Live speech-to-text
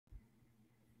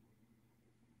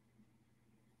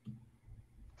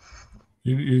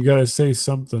You got to say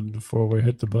something before we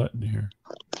hit the button here.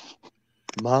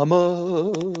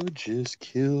 Mama just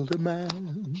killed a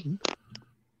man.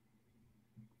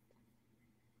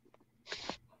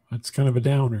 That's kind of a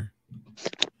downer.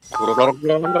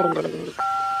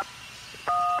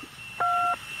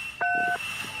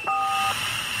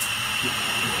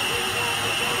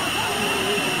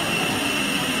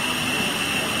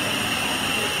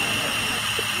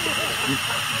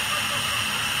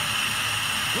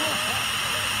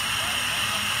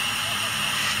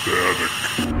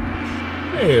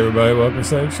 Hey everybody, welcome to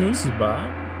Static Show. This is Bob.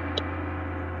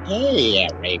 Hey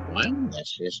everyone,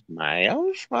 this is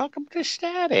Miles. Welcome to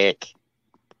Static.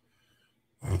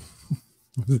 Are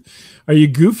you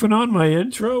goofing on my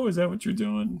intro? Is that what you're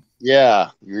doing?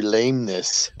 Yeah, your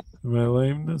lameness. My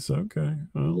lameness? Okay.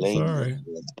 Well, sorry.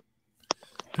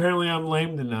 Apparently I'm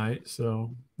lame tonight,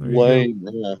 so there Lame.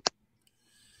 you Yeah.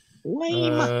 go.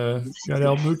 Lame. Got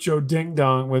El Mucho Ding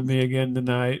Dong with me again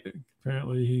tonight.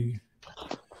 Apparently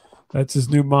that's his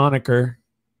new moniker.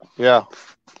 Yeah.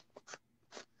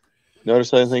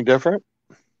 Notice anything different?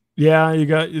 Yeah, you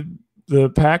got the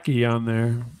Packy on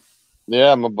there.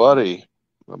 Yeah, my buddy.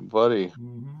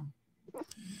 Mm-hmm.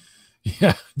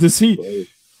 Yeah. Does he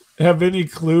have any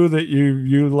clue that you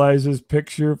utilize his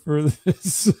picture for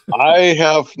this? I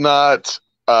have not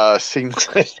seen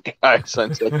this guy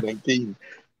since like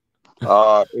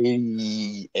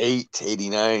 1988,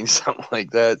 89, something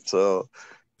like that. So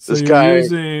this you're guy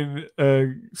using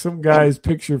some guy's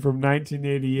picture from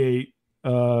 1988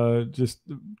 just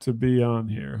to be on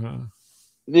here, huh?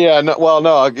 Yeah, no, well,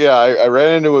 no, yeah, I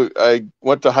ran into I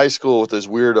went to high school with this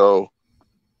weirdo,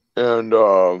 and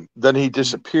then he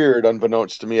disappeared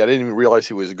unbeknownst to me. I didn't even realize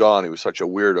he was gone. He was such a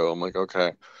weirdo. I'm like,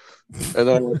 okay. And then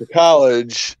I went to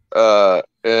college,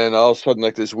 and all of a sudden,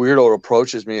 like, this weirdo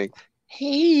approaches me, like,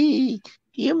 hey, do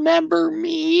you remember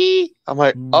me? I'm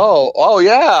like, oh,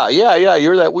 yeah,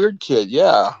 you're that weird kid,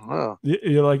 yeah. Oh.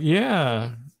 You're like,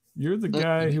 yeah, you're the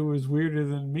guy who was weirder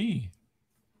than me.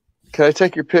 Can I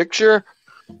take your picture?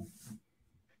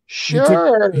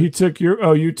 Sure. You took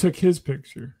his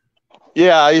picture.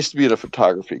 Yeah, I used to be in a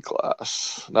photography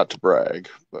class. Not to brag,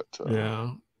 but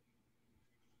yeah.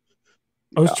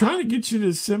 I was trying to get you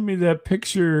to send me that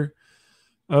picture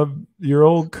of your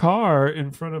old car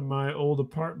in front of my old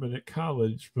apartment at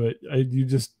college, but you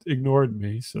just ignored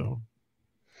me. So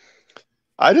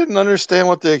I didn't understand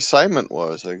what the excitement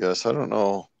was. I guess I don't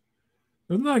know.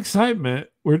 There's no excitement.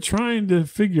 We're trying to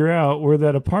figure out where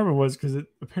that apartment was because it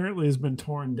apparently has been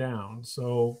torn down.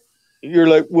 So you're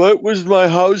like, what was my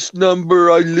house number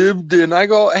I lived in? I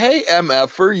go, hey,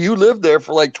 MFer, you lived there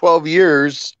for like 12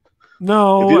 years.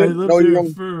 No, I lived there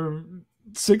for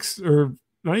 6 or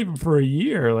not even for a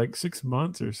year, like 6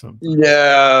 months or something.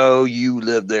 No, you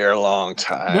lived there a long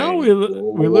time. No, we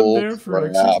lived there for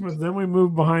like 6 months. Then we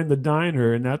moved behind the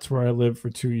diner, and that's where I lived for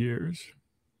 2 years.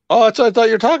 Oh, that's what I thought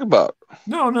you were talking about.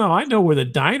 No, I know where the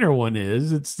diner one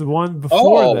is. It's the one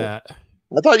before that.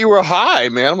 I thought you were high,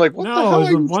 man. I'm like, what the hell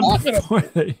are you talking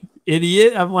about?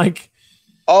 Idiot. I'm like,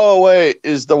 oh, wait.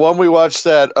 Is the one we watched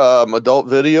that adult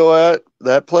video at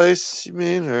that place, you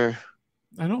mean? Or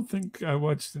I don't think I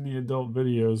watched any adult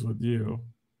videos with you.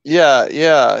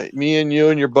 Yeah. Me and you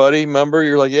and your buddy, remember?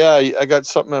 You're like, yeah, I got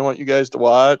something I want you guys to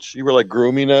watch. You were like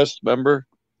grooming us, remember?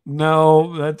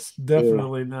 No, that's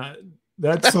definitely not.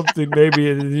 That's something maybe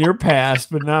in your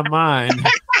past, but not mine.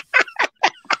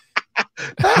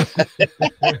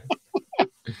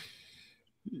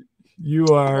 You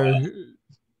are.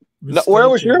 No, where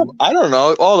was your? I don't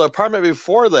know. Oh, the apartment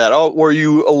before that. Oh, where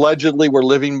you allegedly were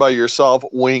living by yourself.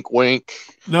 Wink, wink.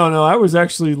 No. I was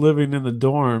actually living in the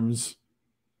dorms,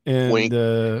 and wink.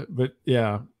 But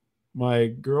yeah, my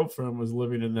girlfriend was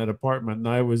living in that apartment, and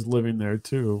I was living there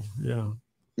too. Yeah.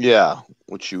 Yeah,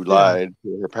 which you lied to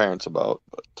your parents about.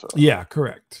 But, yeah,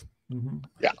 correct. Mm-hmm.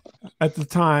 Yeah. At the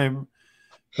time,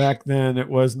 back then, it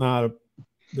was not.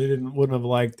 They wouldn't have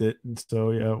liked it, and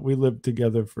so yeah, we lived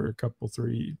together for a couple,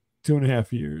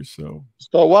 2.5 years. So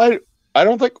why? I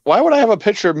don't think. Why would I have a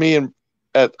picture of me and?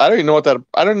 I don't even know what that.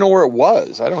 I don't know where it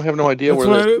was. I don't have no idea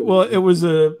where. Well, it was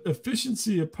a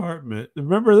efficiency apartment.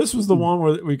 Remember, this was the one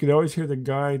where we could always hear the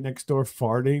guy next door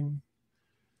farting.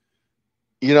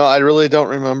 You know, I really don't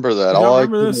remember that. I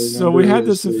remember this. So we had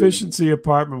this efficiency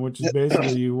apartment, which is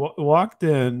basically you walked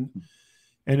in,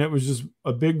 and it was just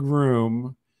a big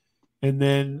room, and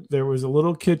then there was a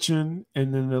little kitchen,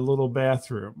 and then a little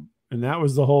bathroom, and that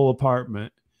was the whole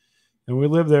apartment. And we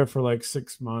lived there for like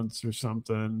 6 months or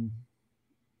something.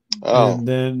 Oh. And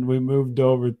then we moved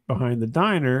over behind the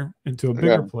diner into a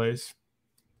bigger place.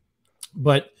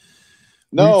 But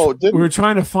we were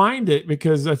trying to find it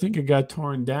because I think it got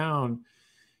torn down.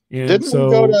 And Didn't we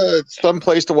go to some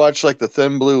place to watch like the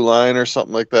Thin Blue Line or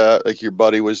something like that? Like your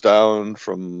buddy was down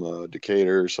from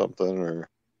Decatur or something, or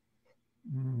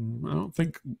I don't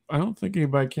think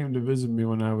anybody came to visit me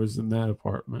when I was in that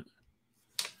apartment.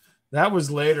 That was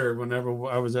later, whenever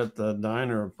I was at the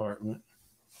diner apartment.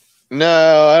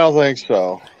 No, I don't think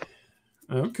so.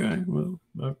 Okay, well,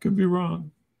 I could be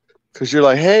wrong. Because you're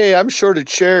like, hey, I'm short of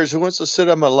chairs. Who wants to sit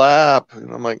on my lap? And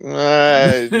I'm like,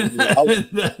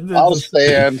 I'll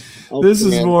stand. This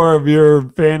is more of your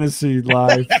fantasy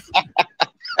life.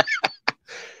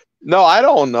 No, I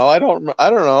don't know. I don't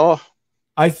know.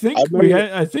 I think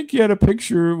you had a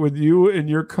picture with you in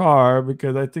your car,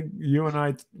 because I think you and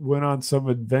I went on some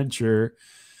adventure,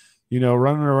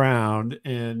 running around,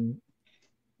 and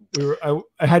I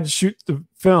had to shoot the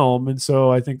film, and so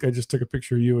I think I just took a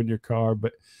picture of you in your car,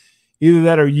 but either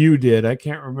that or you did. I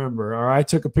can't remember. Or I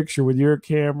took a picture with your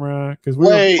camera, because we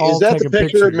were all is that taking the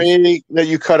picture pictures. of me that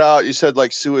you cut out? You said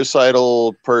like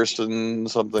suicidal person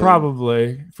something.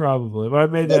 Probably. But I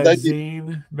made that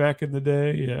zine back in the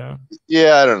day. Yeah.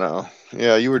 Yeah, I don't know.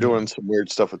 Yeah, you were doing some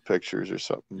weird stuff with pictures or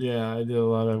something. Yeah, I did a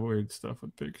lot of weird stuff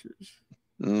with pictures.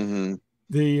 Mm-hmm.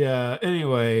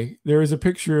 Anyway, there was a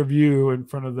picture of you in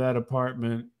front of that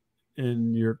apartment,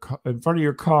 in front of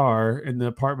your car, and the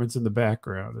apartment's in the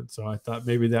background, and so I thought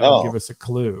maybe that would give us a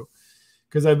clue,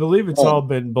 because I believe it's all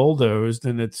been bulldozed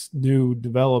and it's new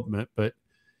development, but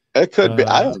it could be.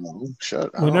 I don't know.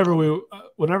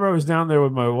 Whenever I was down there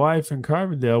with my wife in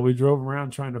Carbondale, we drove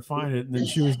around trying to find it, and then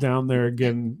she was down there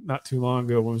again not too long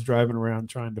ago and was driving around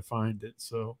trying to find it.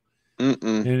 So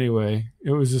anyway, it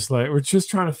was just like, we're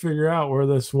just trying to figure out where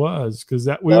this was, because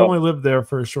we only lived there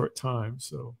for a short time.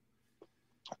 So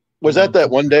was that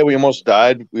one day we almost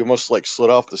died? We almost like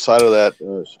slid off the side of that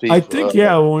steep, I think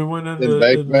when we went in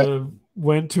the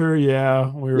winter, we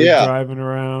were driving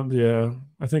around. Yeah,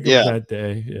 I think it was that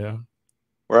day. Yeah,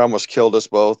 where almost killed us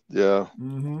both. Yeah,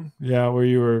 yeah, where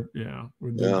you were. Yeah,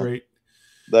 with the great.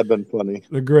 That'd been funny.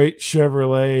 The great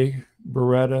Chevrolet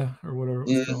Beretta or whatever it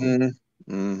was called.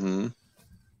 Mm-hmm.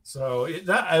 So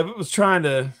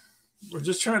we're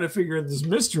just trying to figure this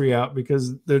mystery out,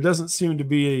 because there doesn't seem to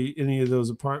be any of those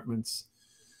apartments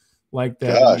like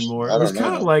that anymore. It was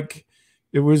kind of like,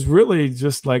 it was really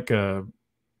just like a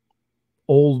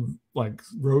old like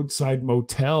roadside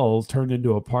motel turned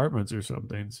into apartments or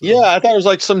something. So, yeah, I thought it was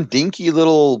like some dinky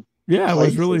little. Yeah, it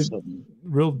was really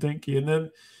real dinky.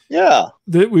 And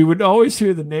then we would always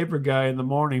hear the neighbor guy in the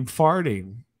morning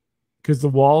farting, because the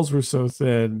walls were so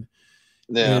thin.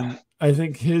 Yeah. And I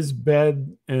think his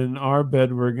bed and our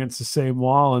bed were against the same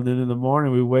wall. And then in the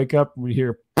morning we wake up and we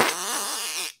hear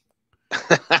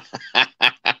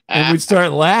and we'd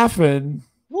start laughing.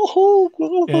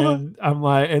 And I'm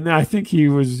like, and I think he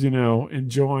was,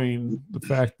 enjoying the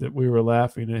fact that we were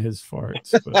laughing at his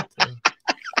farts. But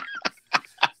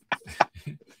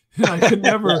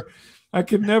I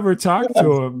could never talk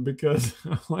to him, because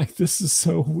I'm like, this is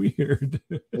so weird.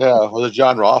 Yeah, was it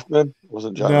John Rothman?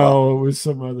 Wasn't John? No, Rothman? It was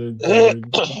some other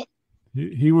dude.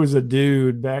 He was a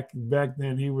dude back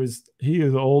then. He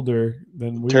is older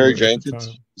than we. Terry were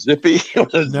Jenkins, Zippy.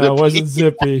 It wasn't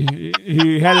Zippy.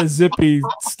 He had a Zippy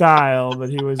style, but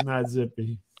he was not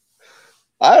Zippy.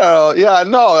 I don't know. Yeah,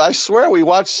 no, I swear we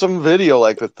watched some video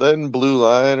like the Thin Blue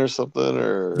Line or something,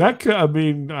 or that could. I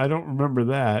mean, I don't remember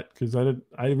that, because I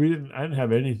didn't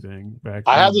have anything back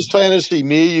then. I had this fantasy,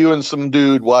 me, you, and some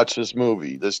dude watch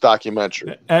this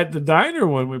documentary. At the diner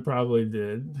one, we probably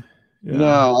did. Yeah. No,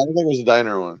 I don't think it was a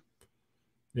diner one.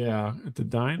 Yeah, at the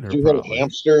diner. Did you have a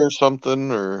hamster or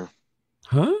something, or?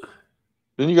 Huh?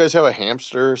 Didn't you guys have a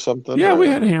hamster or something? Yeah, we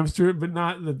had a hamster, but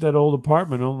not at that old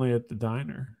apartment, only at the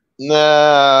diner.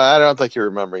 Nah, I don't think you're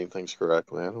remembering things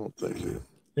correctly. I don't think you.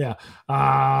 Yeah.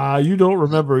 You don't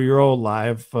remember your old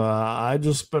life. I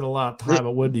just spent a lot of time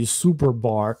at Wendy's Super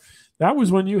Bar. That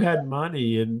was when you had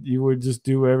money and you would just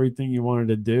do everything you wanted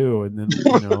to do. And then,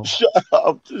 shut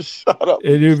up.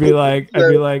 And you'd be like,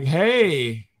 I'd be like,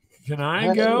 hey, can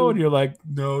I go? And you're like,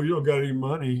 no, you don't got any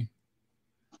money.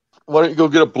 Why don't you go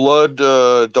get a blood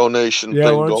donation? Yeah,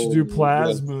 thing why don't you do going?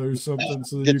 plasma or something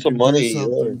so that Get you some can money, do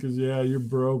something? Because you're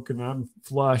broke and I'm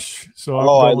flush. So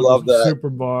I love that. Super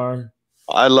Bar.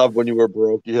 I love when you were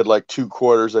broke. You had like 2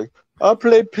 quarters. Like, I'll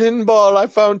play pinball. I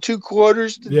found 2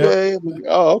 quarters today. I'm like,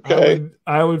 oh, okay.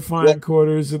 I would find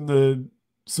quarters in the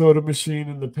soda machine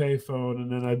and the payphone, and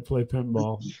then I'd play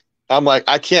pinball. I'm like,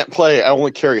 I can't play. I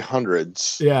only carry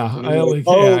hundreds. Yeah,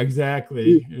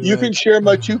 exactly. You can share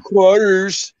my 2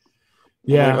 quarters.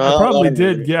 Yeah, I probably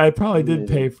did. Yeah, I probably did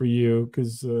pay for you,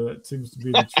 because it seems to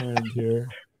be the trend here.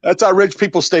 That's how rich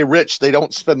people stay rich. They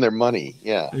don't spend their money.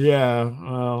 Yeah. Yeah.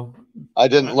 Well, I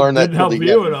didn't learn that. Didn't help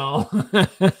you at all.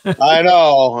 I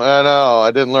know.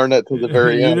 I didn't learn that till the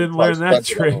very end. You didn't learn that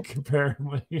trick,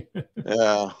 apparently.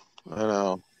 Yeah, I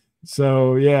know.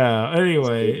 So yeah.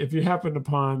 Anyway, if you happen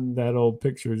upon that old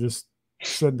picture, just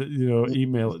send it.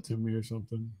 Email it to me or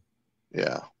something.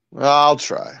 Yeah, well, I'll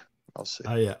try. I'll see.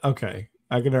 Yeah. Okay.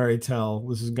 I can already tell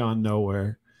this has gone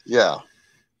nowhere. Yeah.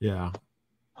 Yeah.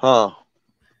 Huh.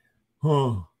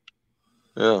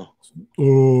 Yeah.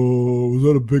 Oh, was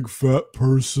that a big fat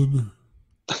person?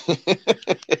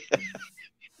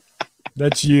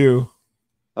 That's you.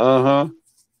 Uh-huh.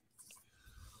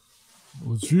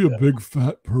 Was she a big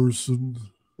fat person?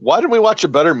 Why didn't we watch a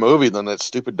better movie than that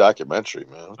stupid documentary,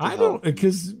 man? I don't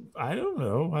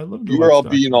know. I love to You're all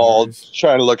being all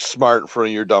trying to look smart in front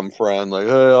of your dumb friend, like,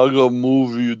 hey, I'll go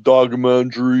movie,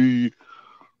 documentary.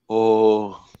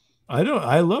 Oh, I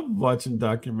love watching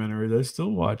documentaries. I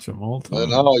still watch them all the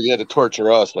time. I know you had to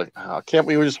torture us, like, can't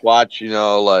we just watch, big?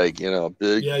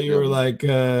 Yeah, you were like,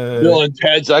 Bill and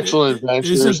Ted's Excellent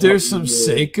Adventure. Isn't there some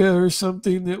Seika or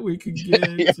something that we could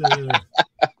get?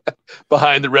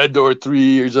 Behind the Red Door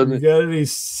 3 or something. You got any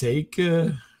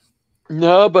Seika?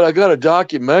 No, but I got a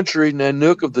documentary,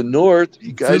 Nanook of the North.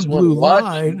 You guys want to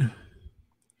watch?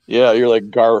 Yeah, you're like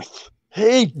Garth.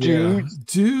 Hey, dude. Yeah.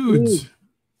 Dudes.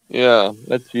 Yeah,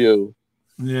 that's you.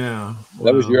 Yeah.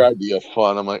 That was your idea of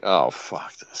fun. I'm like, oh,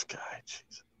 fuck this guy.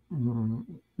 Jeez.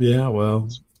 Yeah, well.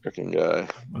 Freaking guy.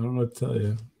 I don't know what to tell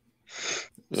you.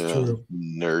 It's true.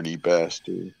 Nerdy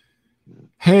bastard.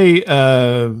 Hey,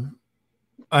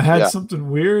 I had something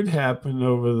weird happen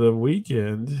over the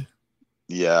weekend.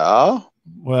 Yeah.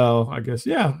 Well, I guess,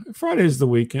 Friday's the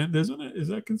weekend, isn't it? Is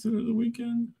that considered the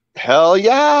weekend? Hell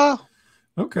yeah.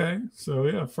 Okay.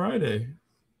 So, Friday.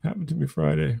 Happened to me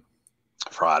Friday.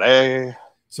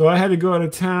 So I had to go out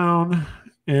of town,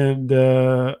 and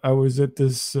I was at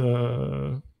this.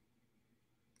 I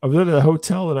was at a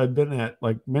hotel that I've been at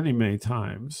like many, many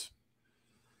times.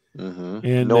 Mm-hmm.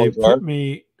 And Noah's they put Ark?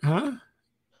 me, huh?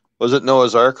 Was it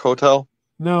Noah's Ark Hotel?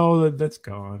 No, that's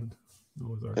gone.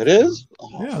 Noah's Ark. It is?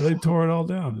 Oh, yeah, they tore it all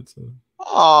down.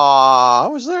 I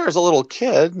was there as a little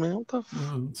kid, man. What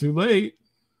the too late.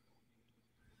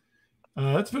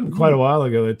 That's been quite a while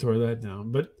ago they tore that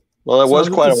down. But it was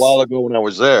quite a while ago when I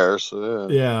was there. So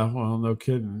yeah, well, no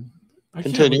kidding. I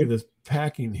Continue. can't look at this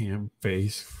packing ham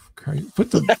face. Put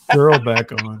the girl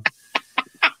back on.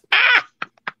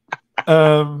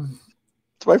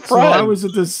 It's my friend. So I was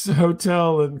at this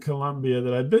hotel in Columbia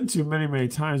that I've been to many, many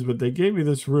times, but they gave me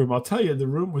this room. I'll tell you, the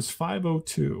room was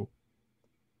 502.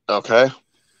 Okay.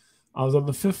 I was on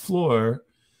the 5th floor,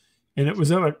 and it was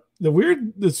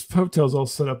this hotel's all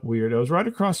set up weird. I was right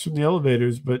across from the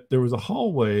elevators, but there was a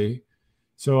hallway,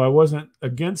 so I wasn't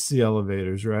against the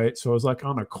elevators, right? So I was like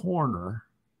on a corner,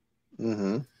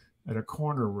 at a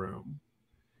corner room,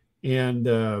 and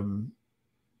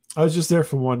I was just there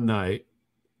for one night,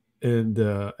 and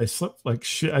I slept like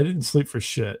shit. I didn't sleep for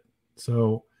shit.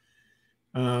 So,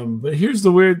 but here's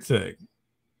the weird thing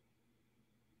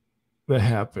that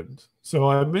happened. So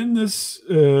I'm in this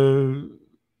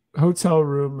hotel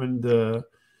room, and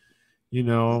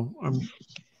I'm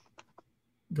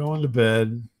going to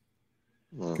bed,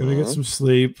 gonna get some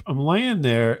sleep. I'm laying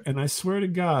there, and I swear to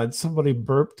God, somebody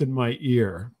burped in my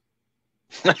ear.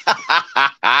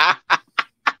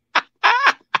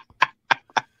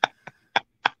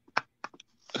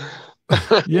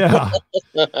 Yeah.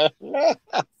 And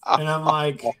I'm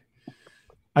like,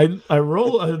 I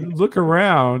look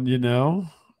around,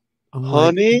 I'm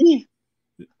honey,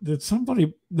 like, did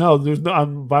somebody? No,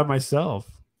 I'm by myself.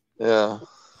 Yeah.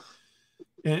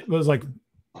 And it was like,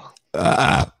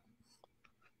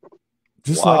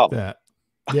 just like that.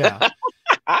 Yeah.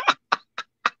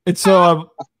 And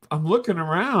so I'm looking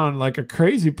around like a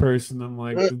crazy person. I'm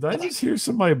like, did I just hear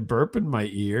somebody burp in my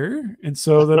ear? And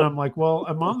so then I'm like, well,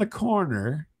 I'm on the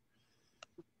corner,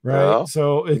 right? Yeah.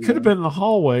 So it could have been in the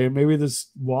hallway, and maybe the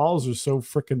walls are so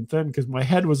freaking thin because my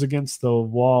head was against the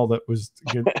wall that was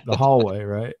against the hallway,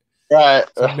 right? Right.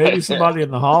 So maybe somebody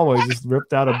in the hallway just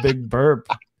ripped out a big burp,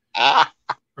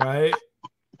 right?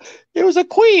 It was a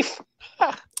queef.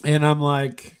 And I'm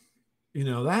like,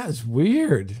 that is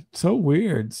weird. So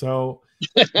weird. So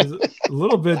it was a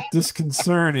little bit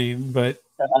disconcerting, but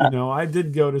I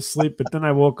did go to sleep, but then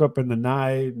I woke up in the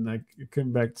night and I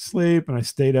couldn't back to sleep, and I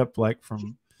stayed up like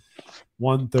from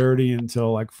 1:30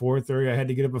 until like 4:30. I had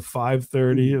to get up at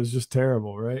 5:30. It was just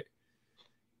terrible, right?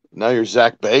 Now you're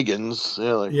Zach Bagans.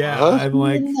 I'm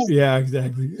like, yeah,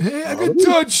 exactly. Hey, I got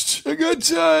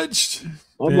touched.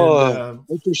 I'm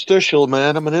interstitial,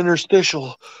 man. I'm an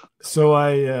interstitial. So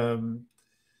I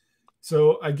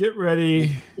get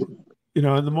ready, in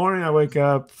the morning I wake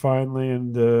up finally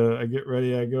and I get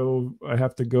ready. I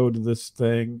have to go to this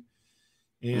thing.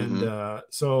 And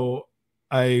so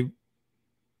I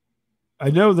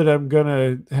know that I'm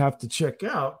going to have to check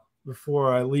out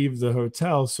before I leave the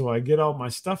hotel. So I get all my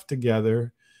stuff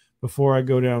together before I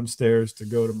go downstairs to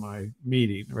go to my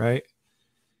meeting, right?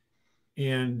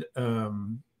 And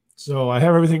so I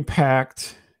have everything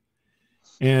packed,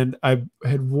 and I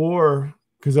had wore,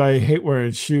 because I hate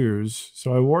wearing shoes,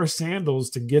 so I wore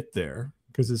sandals to get there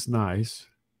because it's nice.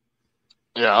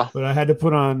 Yeah. But I had to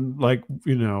put on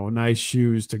nice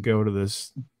shoes to go to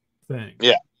this thing.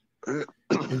 Yeah.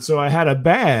 And so I had a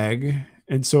bag,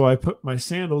 and so I put my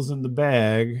sandals in the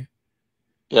bag.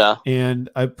 Yeah. And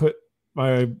I put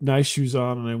my nice shoes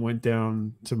on, and I went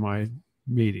down to my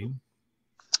meeting.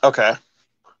 Okay.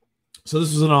 So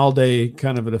this was an all-day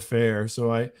kind of an affair.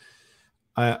 So I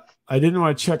didn't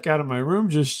want to check out of my room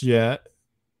just yet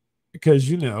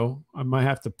because I might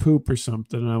have to poop or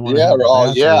something. And I want to have a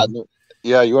bathroom.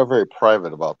 Yeah. You are very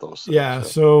private about those things. Yeah.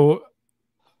 So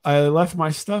I left my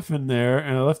stuff in there,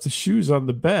 and I left the shoes on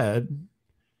the bed.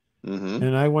 Mm-hmm.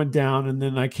 And I went down, and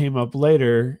then I came up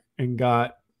later and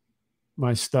got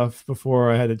my stuff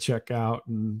before I had to check out,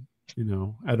 and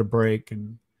at a break.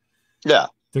 And yeah,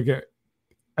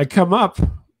 I come up,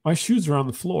 my shoes are on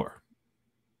the floor.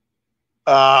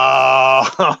 I'm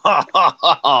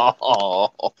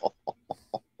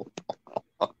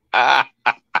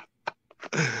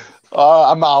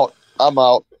out.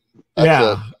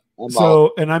 That's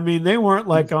so, and I mean, they weren't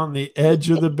like on the edge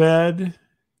of the bed.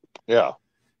 Yeah.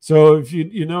 So if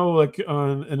in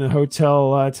a hotel, a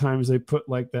lot of times they put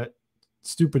like that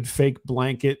stupid fake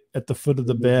blanket at the foot of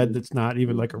the bed that's not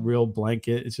even like a real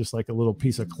blanket. It's just like a little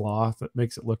piece of cloth that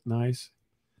makes it look nice.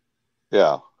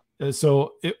 Yeah.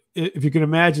 So if you can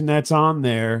imagine, that's on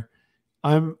there.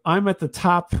 I'm at the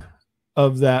top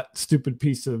of that stupid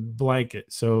piece of blanket.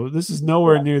 So this is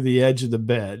nowhere near the edge of the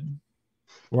bed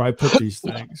where I put these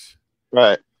things.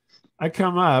 Right. I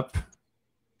come up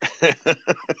and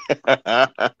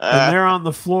they're on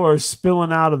the floor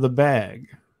spilling out of the bag.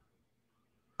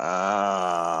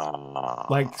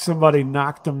 Like somebody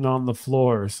knocked them on the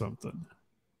floor or something.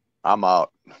 I'm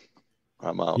out.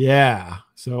 Yeah.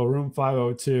 So room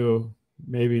 502,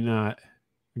 maybe not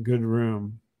a good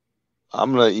room.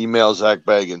 I'm going to email Zach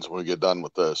Baggins when we get done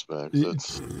with this, man.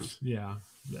 Yeah,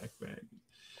 Zach Baggins.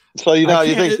 So, you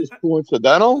think it's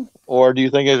coincidental, or do you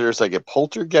think there's like a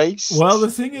poltergeist? Well, the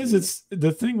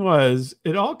thing was,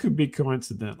 it all could be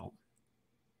coincidental.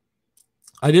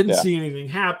 I didn't see anything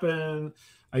happen.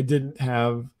 I didn't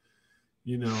have,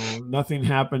 nothing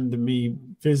happened to me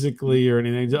physically or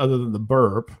anything other than the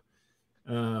burp.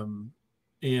 And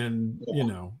I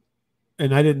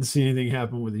didn't see anything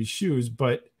happen with these shoes,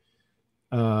 but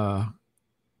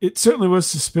it certainly was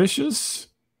suspicious.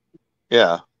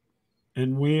 Yeah.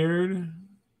 And weird,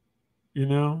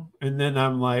 and then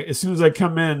I'm like, as soon as I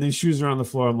come in, these shoes are on the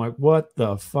floor. I'm like, what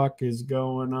the fuck is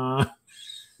going on?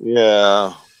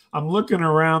 Yeah. I'm looking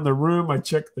around the room. I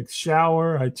check the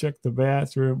shower. I check the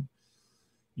bathroom.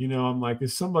 I'm like,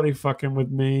 is somebody fucking with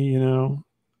me?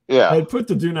 Yeah. I put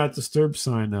the do not disturb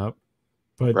sign up,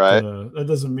 but that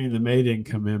doesn't mean the maid didn't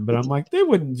come in. But I'm like, they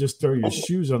wouldn't just throw your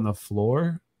shoes on the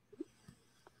floor.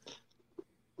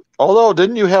 Although,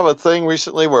 didn't you have a thing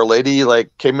recently where a lady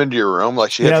came into your room?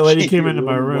 Like a lady came into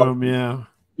my room. Yeah.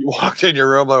 You walked in your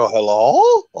room like, hello?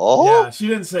 Oh. Yeah, she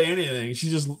didn't say anything.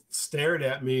 She just stared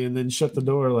at me and then shut the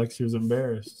door like she was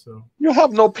embarrassed. So you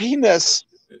have no penis.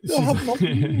 You have no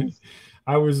penis.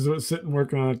 I was sitting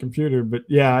working on a computer, but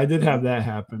yeah, I did have that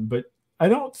happen. But I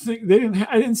don't think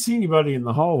I didn't see anybody in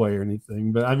the hallway or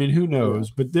anything. But I mean, who knows?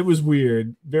 Yeah. But it was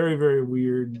weird, very, very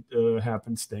weird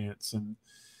happenstance.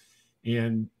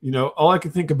 And all I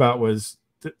could think about was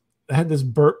that I had this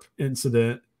burp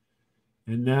incident,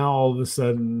 and now all of a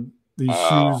sudden these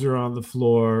shoes are on the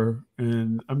floor,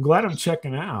 and I'm glad I'm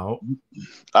checking out.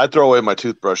 I'd throw away my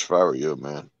toothbrush if I were you,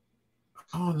 man.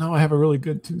 Oh no, I have a really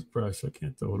good toothbrush. I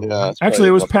can't throw it away. Yeah, actually,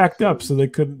 it was packed up, so they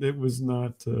couldn't. It was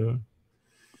not.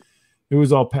 It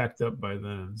was all packed up by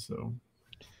then. So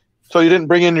you didn't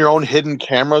bring in your own hidden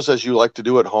cameras as you like to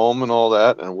do at home and all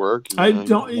that and work? I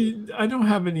don't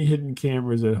have any hidden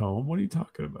cameras at home. What are you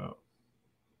talking about?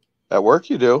 At work,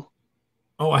 you do.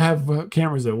 Oh, I have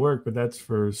cameras at work, but that's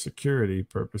for security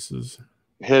purposes.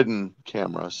 Hidden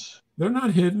cameras. They're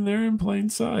not hidden. They're in plain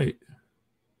sight.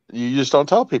 You just don't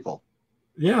tell people.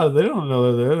 Yeah, they don't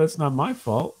know they're there. That's not my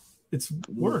fault. It's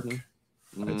work.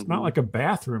 Mm-hmm. It's not like a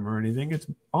bathroom or anything. It's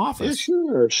office.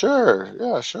 Yeah, sure.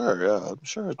 Yeah, sure. Yeah, I'm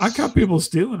sure. I caught people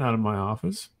stealing out of my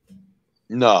office.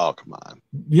 No, come on.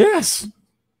 Yes.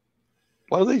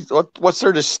 What's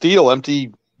there to steal?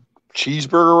 Empty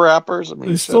cheeseburger wrappers? I mean,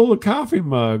 They stole a coffee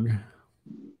mug.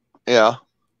 Yeah.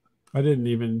 I didn't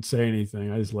even say anything.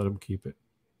 I just let them keep it.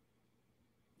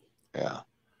 Yeah.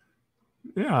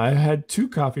 Yeah, I had 2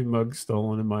 coffee mugs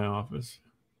stolen in my office.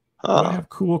 Huh. I have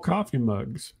cool coffee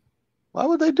mugs. Why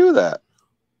would they do that?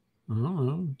 I don't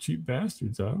know. Cheap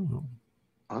bastards. I don't know.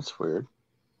 That's weird.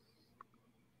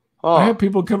 I had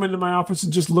people come into my office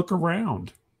and just look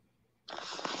around.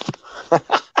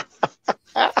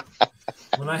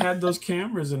 When I had those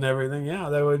cameras and everything, yeah,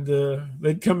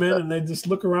 they'd come in and they'd just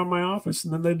look around my office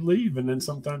and then they'd leave, and then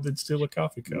sometimes they'd steal a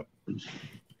coffee cup.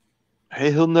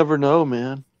 Hey, he'll never know,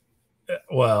 man.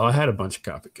 Well, I had a bunch of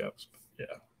coffee cups. But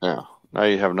yeah. Yeah. Now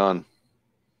you have none.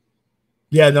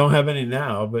 Yeah, I don't have any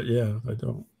now, but yeah, I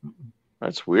don't.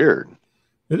 That's weird.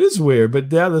 It is weird,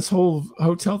 but yeah, this whole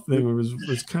hotel thing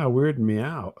was kind of weirding me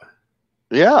out.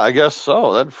 Yeah, I guess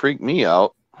so. That freaked me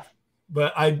out.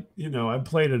 But I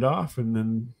played it off, and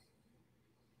then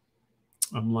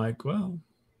I'm like, well,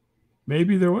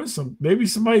 maybe maybe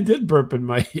somebody did burp in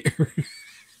my ear.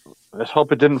 Let's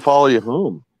hope it didn't follow you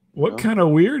home. What kind of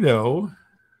weirdo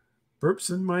burps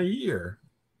in my ear?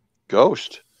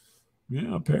 Ghost.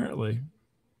 Yeah, apparently.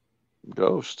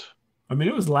 Ghost. I mean,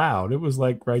 it was loud. It was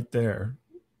like right there.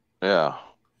 Yeah.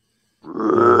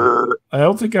 I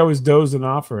don't think I was dozing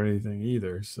off or anything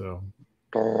either. So,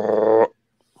 was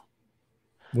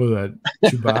that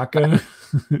Chewbacca?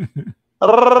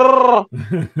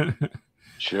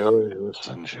 Joey,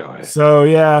 listen, Joey. So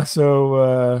yeah,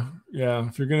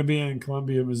 if you're gonna be in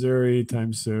Columbia, Missouri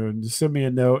anytime soon, just send me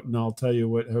a note and I'll tell you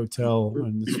what hotel,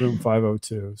 and it's room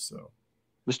 502. So,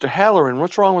 Mr. Halloran,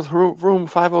 what's wrong with room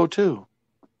 502?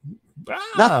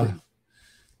 Nothing.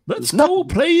 Let's go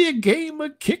play a game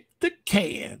of kick the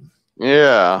can.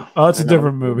 Yeah. Oh, it's a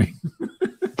different movie.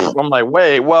 I'm like,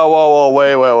 wait,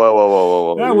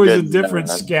 whoa. That was a different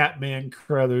Scatman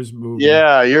Crothers movie.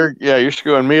 Yeah, you're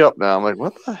screwing me up now. I'm like,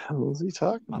 what the hell is he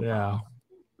talking about? Yeah,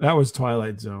 that was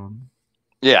Twilight Zone.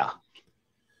 Yeah.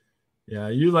 Yeah,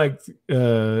 you liked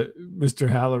Mr.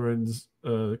 Halloran's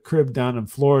crib down in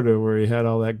Florida where he had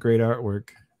all that great artwork.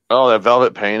 Oh, that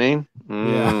velvet painting?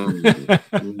 Yeah.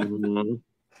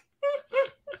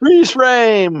 Freeze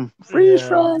frame.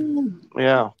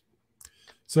 Yeah.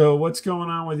 So what's going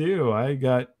on with you? I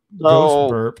got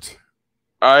ghost burped.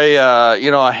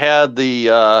 I had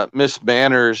the Miss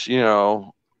Manners,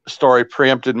 story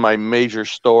preempted my major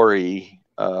story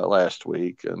last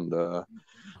week. And,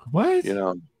 what?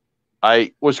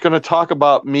 I was going to talk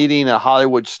about meeting a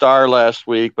Hollywood star last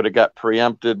week, but it got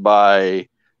preempted by,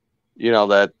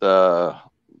 that the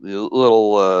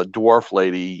little dwarf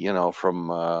lady,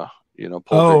 from,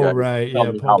 Poltergeist. Oh, right.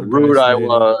 Yeah. How rude I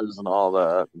was and all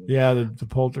that. Yeah. The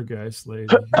poltergeist lady.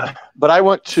 But I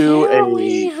went to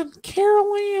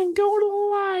Carol Ann, go to the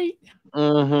light.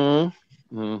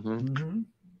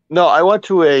 No, I went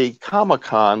to a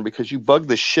Comic-Con because you bugged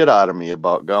the shit out of me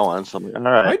about going. So I'm like, all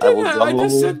right. I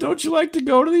just said, don't you like to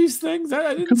go to these things?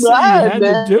 I didn't say you had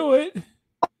to do it.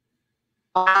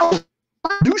 I'll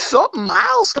do something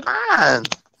else. Come on.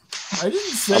 I didn't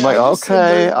say. I'm like,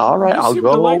 okay, all right, I'll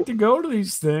go. I like to go to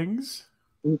these things.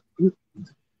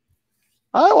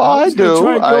 I do.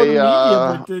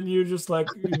 But then you just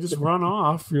run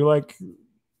off. You're like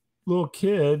little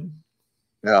kid.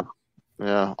 Yeah.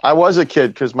 I was a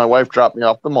kid because my wife dropped me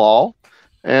off the mall,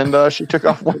 and she took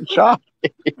off one shop.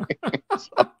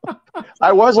 So,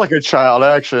 I was like a child,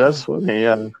 actually. That's funny.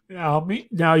 Yeah.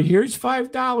 Now here's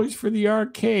 $5 for the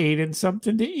arcade and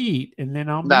something to eat, and then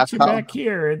I'll meet you back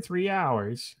here in 3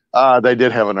 hours. They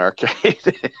did have an arcade,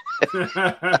 but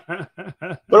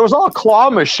it was all claw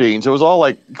machines. It was all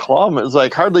like claw. It was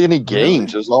like hardly any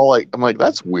games. It was all like, I'm like,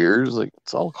 that's weird. It's like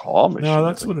it's all claw machines. No,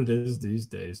 that's what it is these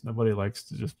days. Nobody likes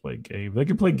to just play games. They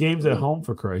can play games at home,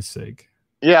 for Christ's sake.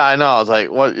 Yeah, I know. I was like,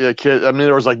 what, kid? I mean,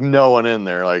 there was like no one in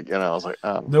there. Like, I was like,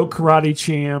 no Karate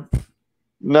Champ.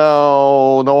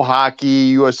 No hockey.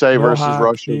 USA versus hockey.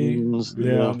 Russians.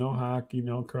 Yeah, no hockey,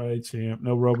 no Karate Champ,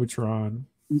 no Robotron.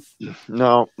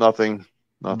 No, nothing.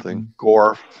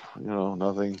 Gorf,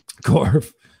 nothing.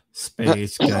 Gorf.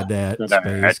 Space Cadet.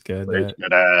 Space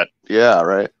Cadet. Yeah,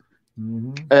 right.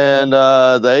 And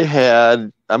they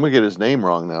had, I'm going to get his name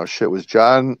wrong now. Shit, was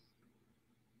John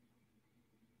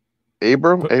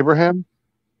Abraham?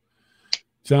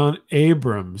 John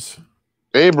Abrams.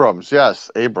 Yes.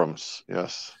 Abrams,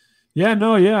 yes. Yeah,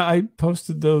 no, yeah. I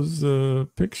posted those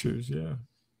pictures, yeah.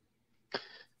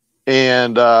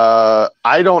 And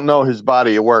I don't know his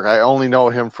body of work. I only know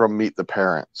him from Meet the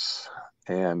Parents.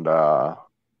 And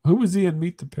who was he in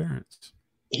Meet the Parents?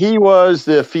 He was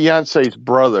the fiance's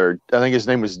brother. I think his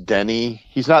name was Denny.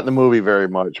 He's not in the movie very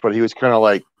much, but he was kind of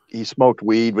like he smoked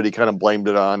weed, but he kind of blamed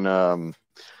it on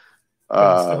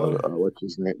what's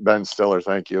his name? Ben Stiller.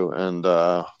 Thank you. And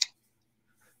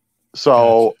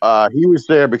so he was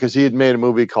there because he had made a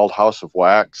movie called House of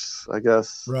Wax, I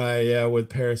guess. Right. Yeah, with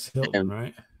Paris Hilton,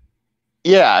 right?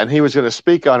 Yeah, and he was going to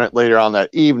speak on it later on that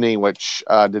evening, which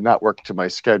did not work to my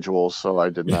schedule, so I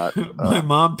did not. My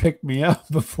mom picked me up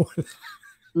before.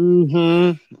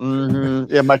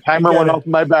 Yeah, my timer went off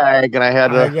in my bag, and I had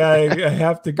to. I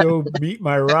have to go meet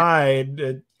my ride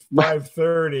at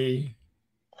 5:30.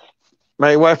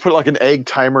 My wife put like an egg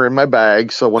timer in my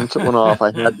bag, so once it went off,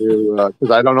 I had to because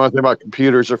I don't know anything about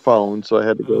computers or phones, so I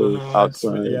had to go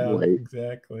outside. Yeah, and wait.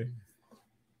 Exactly.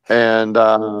 And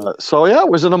so yeah, it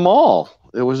was in a mall.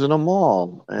 It was in a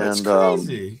mall, and that's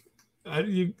crazy.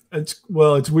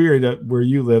 It's weird that where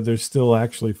you live, there's still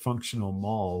actually functional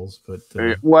malls, but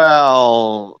that's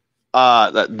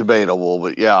debatable.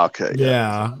 But yeah, okay,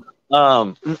 yeah.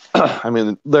 I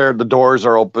mean, the doors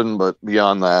are open, but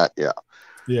beyond that, yeah.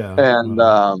 Yeah. And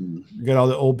you got all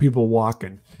the old people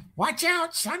walking. Watch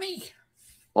out, Sonny.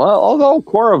 Well, although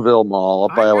Coraville Mall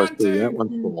up by LSD, that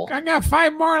one's cool. I got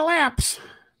 5 more laps.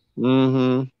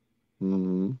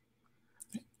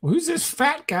 Who's this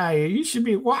fat guy? You should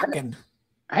be walking.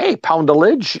 Hey,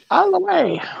 poundalage, out of the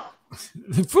way.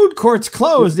 The food court's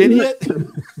closed, idiot.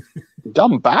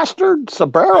 Dumb bastard.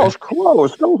 Sabaro's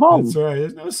closed. Go home. That's right.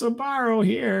 There's no Sabaro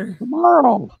here.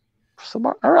 Sabaro.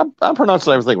 I'm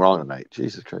pronouncing everything wrong tonight.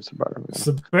 Jesus Christ, Sabaro.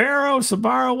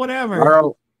 Sabaro,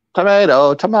 whatever.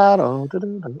 Sabaro, tomato.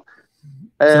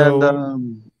 And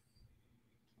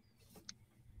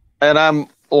and I'm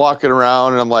walking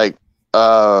around, and I'm like,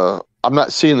 I'm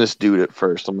not seeing this dude at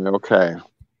first. I'm like, okay.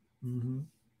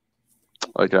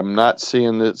 Like, I'm not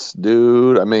seeing this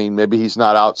dude. I mean, maybe he's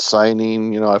not out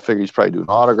signing. I figure he's probably doing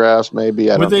autographs.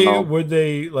 Maybe I don't know. Would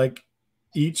they like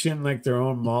each in like their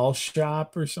own mall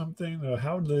shop or something? Or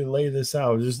how do they lay this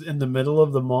out? Just in the middle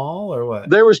of the mall or what?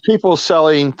 There was people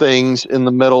selling things in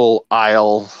the middle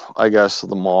aisle, I guess, of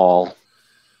the mall.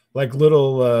 Like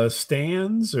little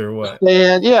stands or what?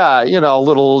 And yeah,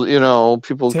 little,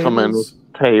 people come in with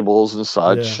tables and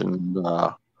such, and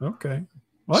okay,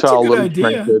 well, that's a good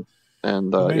idea.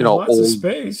 And lots of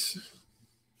space.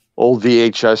 Old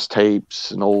VHS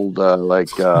tapes and old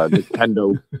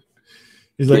Nintendo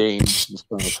games and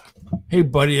stuff. Hey,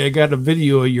 buddy, I got a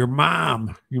video of your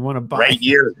mom. You want to buy? Right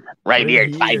here,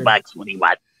 $5. What do you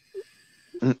want?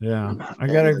 Yeah, I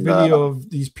got a video of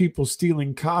these people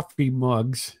stealing coffee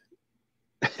mugs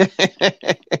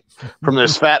from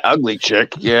this fat, ugly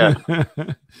chick. Yeah,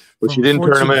 but she didn't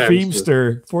turn them in.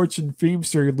 Fortune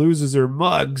Feimster loses her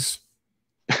mugs.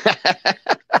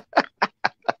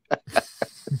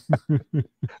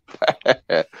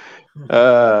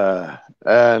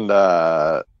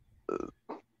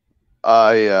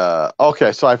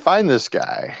 So I find this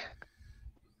guy.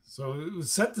 So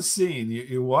set the scene.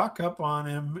 You walk up on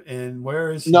him, and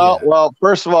where is he? No, well,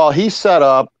 first of all, he's set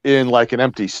up in like an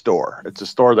empty store. It's a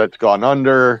store that's gone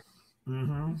under.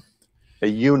 A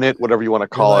unit, whatever you want to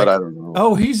call it. I don't know.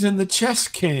 Oh, he's in the Chess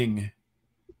King.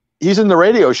 He's in the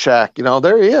Radio Shack.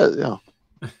 There he is.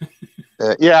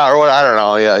 Yeah, or what? I don't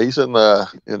know. Yeah, he's in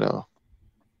the,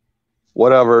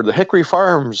 whatever, the Hickory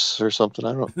Farms or something.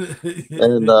 I don't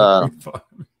know.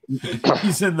 And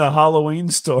he's in the Halloween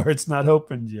store. It's not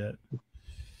opened yet.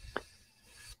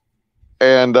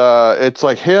 And it's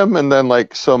like him, and then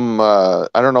like some I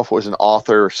don't know if it was an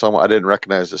author or someone. I didn't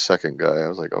recognize the second guy. I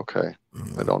was like, okay,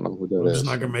 I don't know who that is. I'm just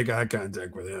not gonna make eye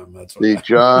contact with him. That's what the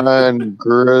John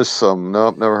Grissom.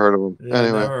 Nope, never heard of him. Yeah,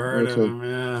 anyway, never heard of him.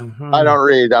 Yeah. I don't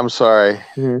read. I'm sorry.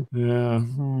 Yeah.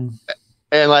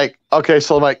 And like, okay,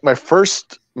 so like my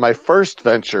first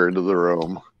venture into the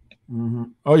room.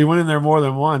 Oh, you went in there more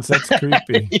than once. That's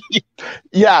creepy.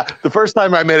 Yeah, the first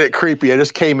time I made it creepy. I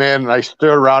just came in and I stood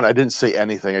around. I didn't say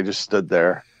anything. I just stood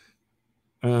there.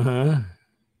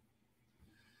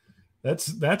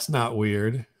 That's not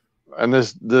weird. And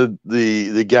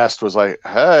the guest was like,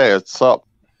 "Hey, what's up?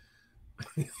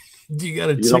 Do you got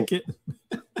a ticket?"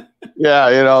 Yeah,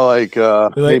 like,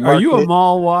 hey, are you a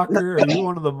mall walker? Are you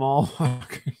one of the mall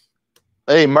walkers?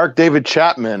 Hey, Mark David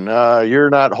Chapman, you're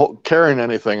not carrying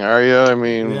anything, are you? I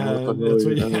mean, yeah, that's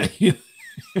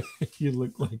what you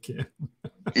look like him.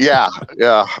 Yeah,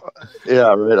 right.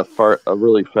 A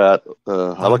really fat.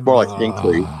 I look more like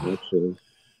Hinckley. Actually.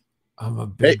 I'm a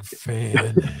big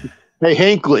fan. Hey,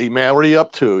 Hinckley, man, what are you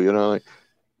up to?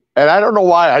 And I don't know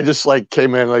why. I just like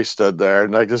came in and I stood there,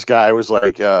 and like this guy was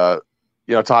like,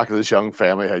 talking to this young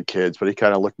family, had kids, but he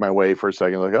kind of looked my way for a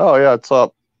second, like, oh yeah, what's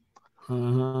up?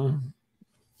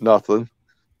 Nothing.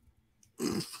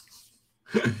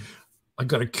 I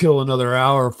got to kill another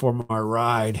hour for my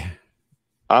ride.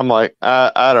 I'm like,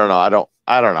 I don't know.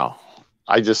 I don't know.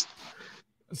 I just.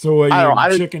 So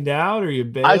you chickened out, or you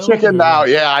bailed? I chickened out.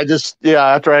 Yeah,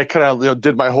 after I kind of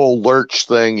did my whole lurch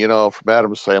thing, from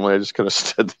Addams Family, I just kind of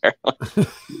stood there.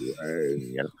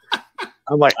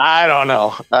 I'm like, I don't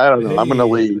know. Hey, I'm gonna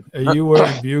leave. Are you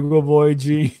wearing Bugle Boy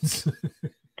jeans?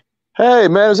 Hey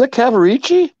man, is that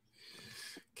Cavarici?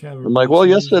 I'm like, well,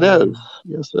 yes, it is.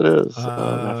 Yes, it is.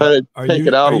 I've had to take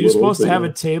it out. Are you supposed to have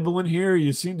a table in here?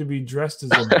 You seem to be dressed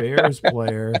as a Bears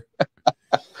player.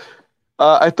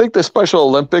 I think the Special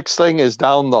Olympics thing is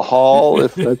down the hall.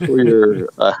 If that's where you're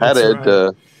headed.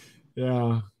 Right.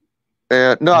 Yeah.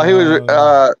 And no, he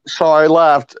was. So I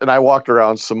left and I walked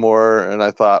around some more, and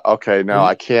I thought, okay, no,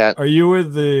 I can't. Are you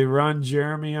with the Ron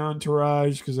Jeremy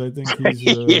entourage? Because I think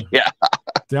he's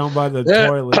down by the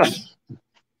toilets.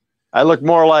 I look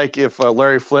more like if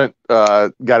Larry Flint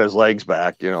got his legs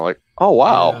back. Like, oh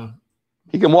wow,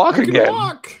 he can walk again.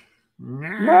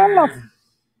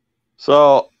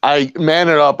 So I man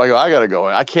it up. I go, I gotta go.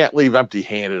 I can't leave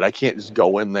empty-handed. I can't just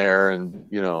go in there and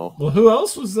Well, who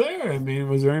else was there? I mean,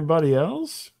 was there anybody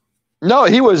else? No,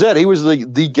 he was it. He was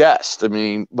the guest. I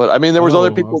mean, there was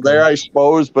other people there, I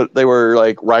suppose, but they were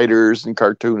like writers and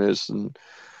cartoonists and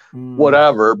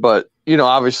whatever. But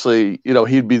obviously,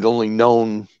 he'd be the only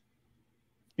known,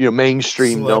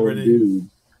 mainstream celebrity. Known dude.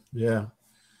 Yeah.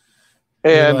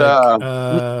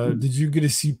 And did you get to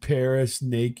see Paris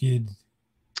naked?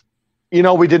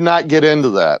 We did not get into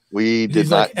that. We did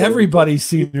not. Like, everybody's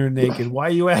seen her naked. Why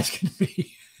are you asking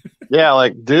me? Yeah,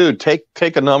 like, dude, take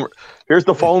a number. Here's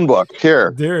the phone book.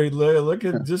 Here. There, look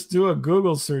at. Just do a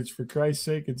Google search, for Christ's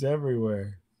sake. It's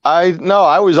everywhere. I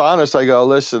was honest. I go,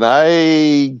 listen,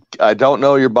 I don't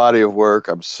know your body of work.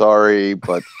 I'm sorry,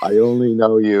 but I only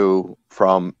know you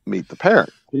from Meet the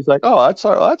Parent. He's like, oh,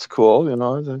 that's cool, And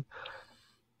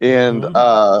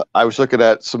I was looking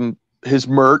at his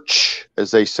merch, as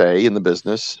they say in the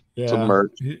business. Yeah. Some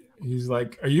merch. He's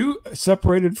like, are you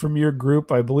separated from your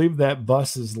group? I believe that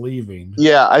bus is leaving.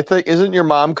 Yeah, I think, isn't your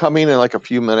mom coming in like a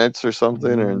few minutes or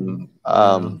something? And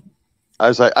I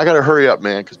was like, I got to hurry up,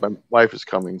 man, because my wife is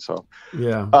coming. So,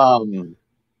 yeah.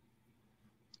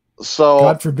 So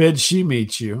God forbid she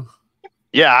meets you.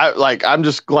 Yeah, I'm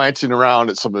just glancing around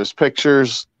at some of his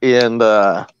pictures, and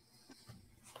I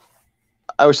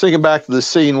was thinking back to the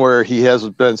scene where he has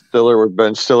with Ben Stiller, where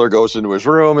Ben Stiller goes into his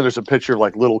room and there's a picture of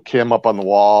like little Kim up on the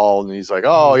wall, and he's like,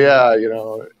 "Oh yeah,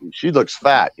 she looks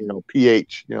fat,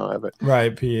 PH, have it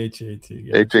right, PHAT."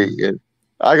 Yeah.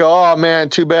 I go, "Oh man,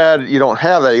 too bad you don't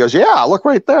have that." He goes, "Yeah, look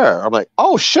right there." I'm like,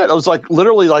 "Oh shit!" I was like,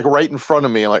 literally like right in front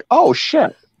of me. I'm like, "Oh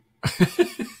shit!"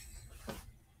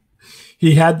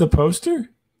 He had the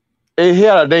poster. He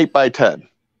had an 8x10.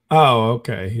 Oh,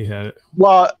 okay. He had it.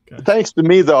 Well, thanks to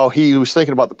me, though, he was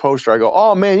thinking about the poster. I go,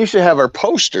 oh, man, you should have our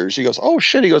posters. He goes, oh,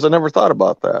 shit. He goes, I never thought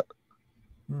about that.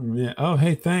 Yeah. Oh,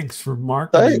 hey, thanks for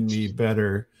marketing me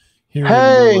better here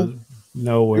in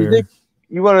nowhere.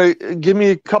 You want to give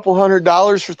me a couple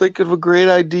 $100 for thinking of a great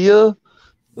idea,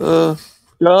 John?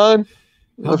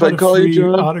 If I call you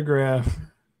John? Autograph.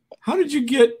 How did you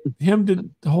get him to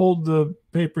hold the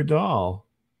paper doll?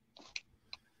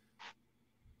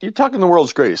 You're talking the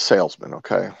world's greatest salesman,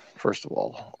 okay? First of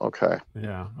all, okay.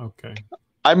 Yeah, okay.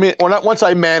 I mean, once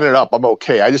I man it up, I'm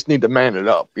okay. I just need to man it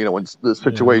up, when the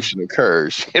situation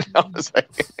occurs,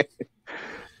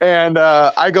 And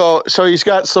I go, so he's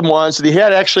got some ones, and he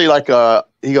had actually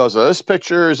he goes, this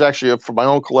picture is actually from my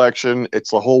own collection. It's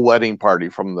the whole wedding party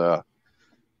from the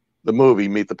movie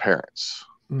Meet the Parents.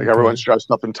 Like everyone's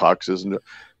dressed up in tuxes, and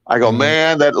I go,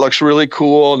 man, that looks really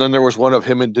cool. And then there was one of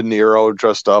him and De Niro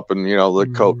dressed up in,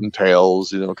 the coat and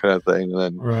tails, kind of thing. And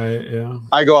then right, yeah.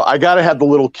 I go, I gotta have the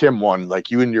little Kim one, like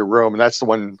you in your room, and that's the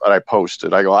one that I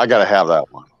posted. I go, I gotta have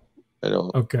that one.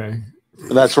 Okay.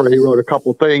 And that's where he wrote a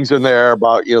couple things in there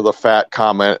about, the fat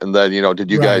comment, and then,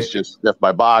 did you guys just sniff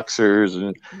my boxers?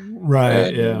 And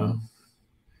yeah.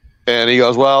 And he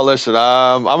goes, well, listen,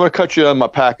 I'm going to cut you on my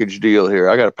package deal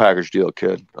here. I got a package deal,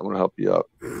 kid. I'm going to help you out.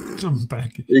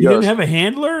 You didn't have a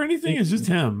handler or anything? It's just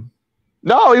him.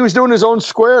 No, he was doing his own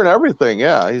square and everything.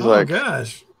 Yeah. He's like,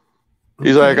 gosh.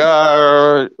 He's like,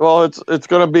 well, it's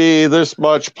going to be this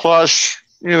much plus,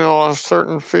 a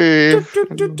certain fee.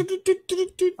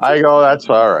 I go, that's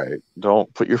all right.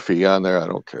 Don't put your fee on there. I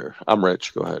don't care. I'm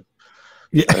rich. Go ahead.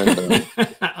 Yeah. And,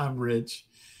 I'm rich.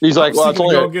 He's like, well, it's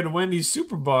only go get a Wendy's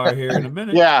Super Bar here in a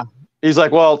minute. Yeah. He's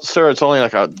like, well, sir, it's only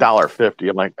like $1.50.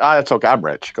 I'm like, that's okay. I'm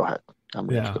rich. Go ahead. I'm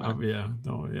rich. Yeah.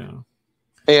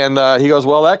 And he goes,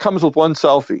 well, that comes with one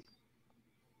selfie.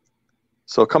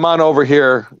 So come on over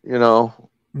here,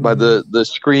 by the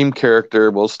Scream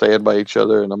character. We'll stand by each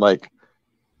other. And I'm like,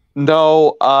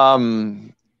 no,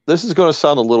 this is going to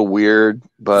sound a little weird,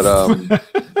 but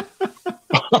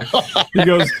he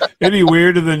goes, any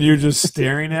weirder than you just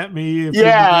staring at me?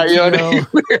 Yeah,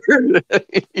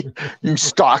 you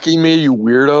stalking me, you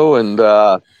weirdo,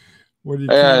 and when you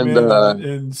came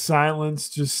in silence,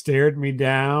 just stared me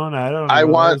down. I don't know. That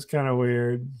was kind of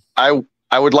weird.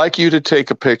 I would like you to take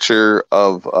a picture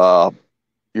of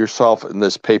yourself in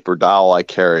this paper doll I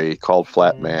carry called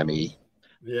Flat Manny.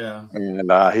 Yeah.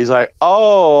 And he's like,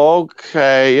 oh,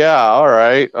 okay, yeah, all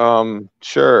right,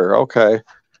 sure, okay.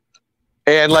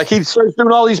 And like he starts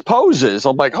doing all these poses.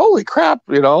 I'm like, holy crap,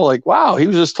 like, wow, he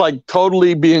was just like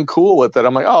totally being cool with it.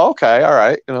 I'm like, oh, okay, all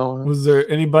right, Was there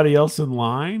anybody else in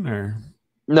line or?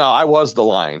 No, I was the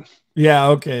line. Yeah,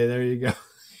 okay, there you go.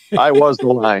 I was the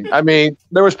line. I mean,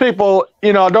 there was people,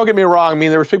 don't get me wrong. I mean,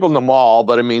 there was people in the mall,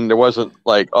 but I mean, there wasn't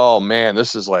like, oh man,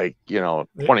 this is like,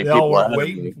 20 people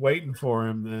waiting for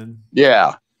him then.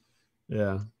 Yeah.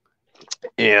 Yeah.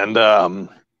 And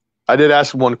I did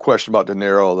ask him one question about De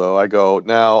Niro, though. I go,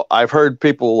 now I've heard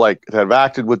people like that have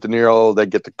acted with De Niro, they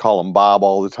get to call him Bob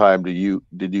all the time. Did you?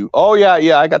 Oh yeah,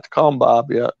 I got to call him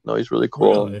Bob. Yeah, no, he's really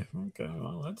cool. Really? Okay,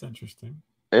 well, that's interesting.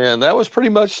 And that was pretty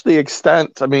much the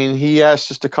extent. I mean, he asked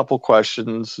just a couple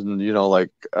questions, and I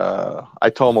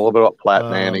told him a little bit about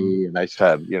Flat Manny, and I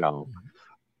said, There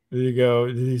you go.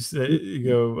 Did he say? You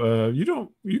go.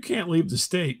 You can't leave the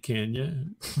state, can you?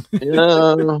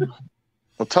 Yeah.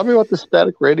 Well, tell me about the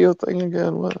static radio thing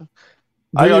again. What?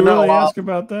 I don't really ask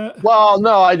about that. Well,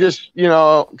 no, I just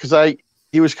because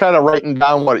he was kind of writing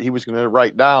down what he was going to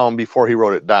write down before he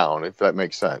wrote it down, if that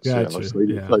makes sense. Gotcha. So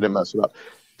he didn't mess it up.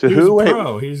 He's a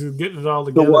pro. He's getting it all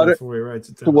together before he writes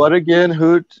it down. To what again?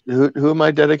 Who am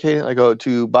I dedicating? I go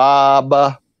to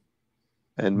Bob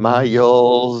and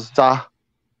Miles.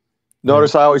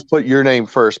 Notice I always put your name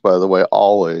first, by the way.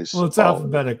 Always. Well, it's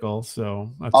alphabetical,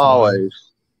 so that's always.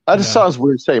 That just sounds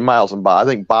weird saying Miles and Bob. I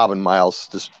think Bob and Miles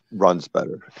just runs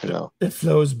better. It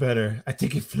flows better. I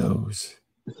think it flows.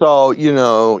 So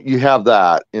you have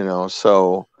that.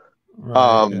 So.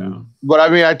 Right, But I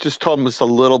mean, I just told him just a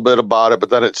little bit about it, but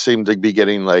then it seemed to be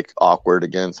getting like awkward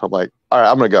again. So I'm like, all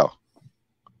right, I'm gonna go.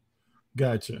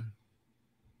 Gotcha.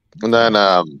 And then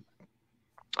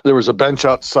there was a bench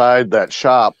outside that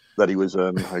shop that he was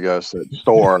in, I guess, that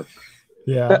store.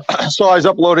 Yeah. So I was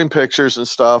uploading pictures and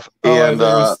stuff, and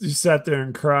you sat there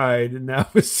and cried, and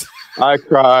that was. I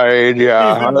cried.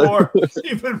 Yeah.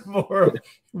 even more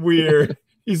weird.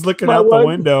 He's looking out the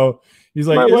window. He's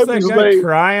like, is that guy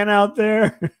crying out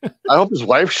there? I hope his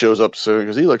wife shows up soon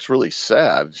because he looks really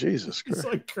sad. Jesus Christ.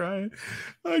 He's like crying.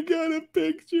 I got a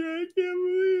picture. I can't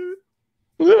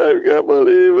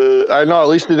believe it. I know. At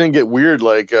least he didn't get weird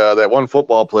like that one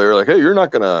football player. Like, hey, you're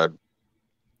not going to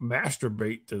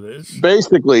masturbate to this.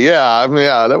 Basically, yeah. I mean,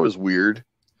 yeah, that was weird.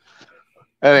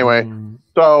 Anyway,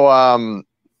 so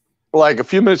like a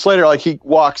few minutes later, like he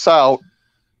walks out.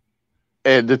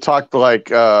 And to talk to like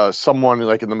someone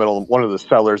like in the middle of one of the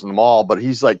sellers in the mall, but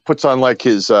he's like puts on like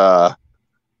his I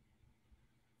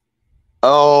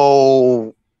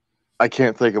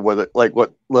can't think of what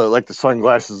the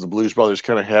sunglasses the Blues Brothers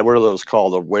kind of had. What are those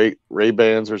called? The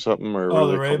Ray-Bans or something? Or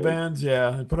the Ray-Bans,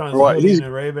 yeah. He put on his hoodie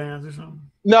and Ray-Bans or something.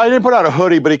 No, he didn't put on a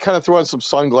hoodie, but he kind of threw on some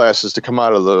sunglasses to come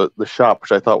out of the shop,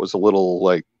 which I thought was a little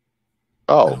like.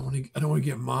 Oh, I don't want to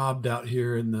get mobbed out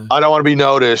here in the. I don't want to be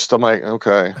noticed. I'm like,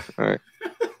 okay, all right.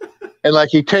 And like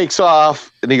he takes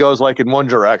off and he goes like in one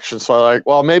direction. So I'm like,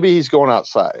 well, maybe he's going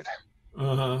outside.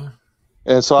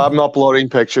 And so I'm uploading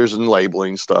pictures and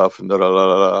labeling stuff and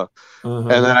And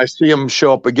then I see him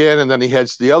show up again, and then he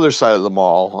heads to the other side of the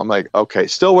mall. I'm like, okay,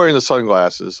 still wearing the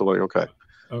sunglasses. I'm like, okay.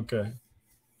 Okay.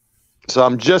 So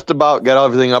I'm just about got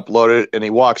everything uploaded, and he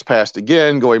walks past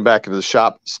again, going back into the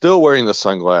shop, still wearing the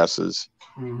sunglasses.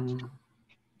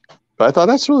 But I thought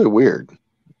that's really weird.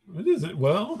 What is it?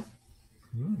 Well,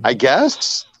 I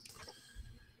guess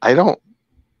I don't.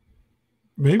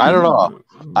 Maybe I don't know.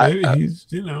 Maybe he's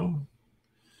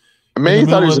Maybe he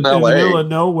thought he was in LA. In the middle of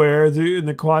nowhere, in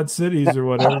the Quad Cities or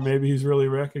whatever. Maybe he's really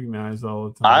recognized all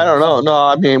the time. I don't know. No,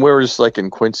 I mean we were just like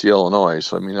in Quincy, Illinois.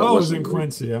 So I mean, it was in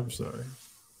Quincy. I'm sorry.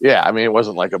 Yeah, I mean it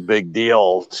wasn't like a big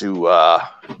deal to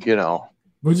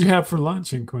What'd you have for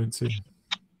lunch in Quincy?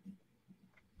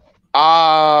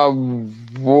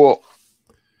 Well,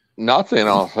 nothing.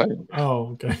 I'll say. Oh,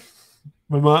 okay.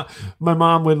 My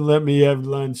mom wouldn't let me have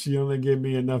lunch. She only gave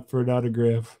me enough for an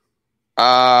autograph.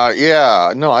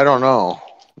 Yeah. No, I don't know.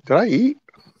 Did I eat?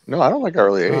 No, I don't think I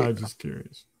really ate. I'm just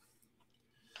curious.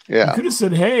 Yeah. You could have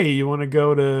said, "Hey, you want to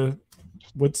go to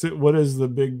What's it? What is the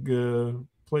big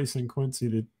place in Quincy?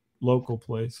 The local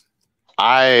place?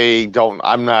 I'm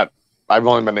not. I've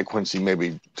only been to Quincy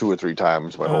maybe 2 or 3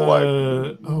 times my whole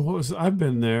life. What was? I've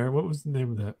been there. What was the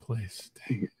name of that place?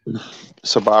 Dang it.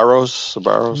 Sabaros.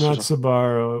 Not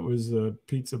Sabaro. It was a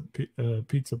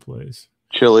pizza place.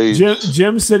 Chili's.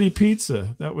 Gem City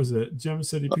Pizza. That was it. Gem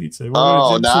City Pizza.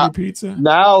 City Pizza?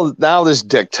 Now this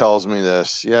dick tells me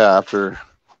this. Yeah, after.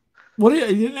 What you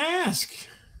didn't ask?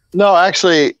 No,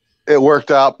 actually, it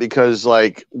worked out because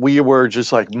like we were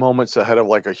just like moments ahead of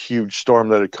like a huge storm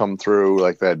that had come through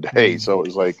like that day. So it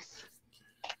was like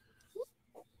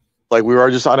we were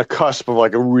just on a cusp of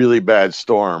like a really bad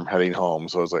storm heading home.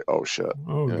 So I was like, oh shit.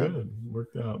 Oh, yeah. Good.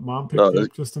 Worked out. Mom picked you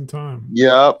up just in time.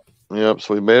 Yep.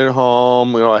 So we made it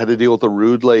home. I had to deal with a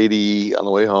rude lady on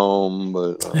the way home,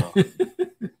 but the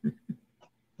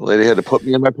lady had to put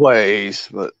me in my place.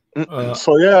 But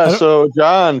so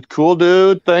John, cool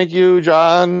dude. Thank you,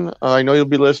 John. I know you'll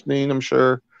be listening, I'm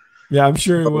sure. Yeah, I'm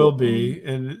sure he will be.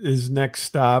 And his next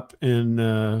stop in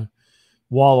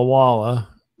Walla Walla.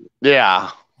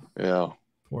 Yeah.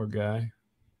 Poor guy.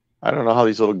 I don't know how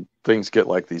these little things get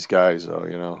like these guys,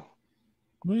 though,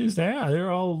 Well,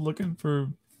 they're all looking for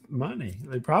money.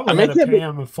 They probably had to pay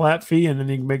him a flat fee, and then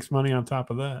he makes money on top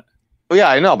of that. Well, yeah,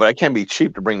 I know, but I can't be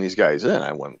cheap to bring these guys in,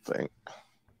 I wouldn't think.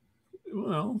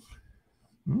 Well,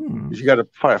 you got to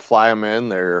probably fly them in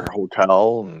their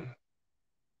hotel. And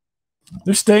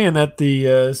they're staying at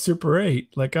the Super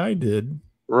 8 like I did.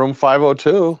 Room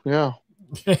 502, yeah.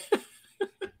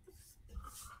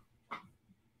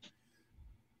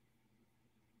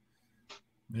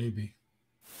 Maybe.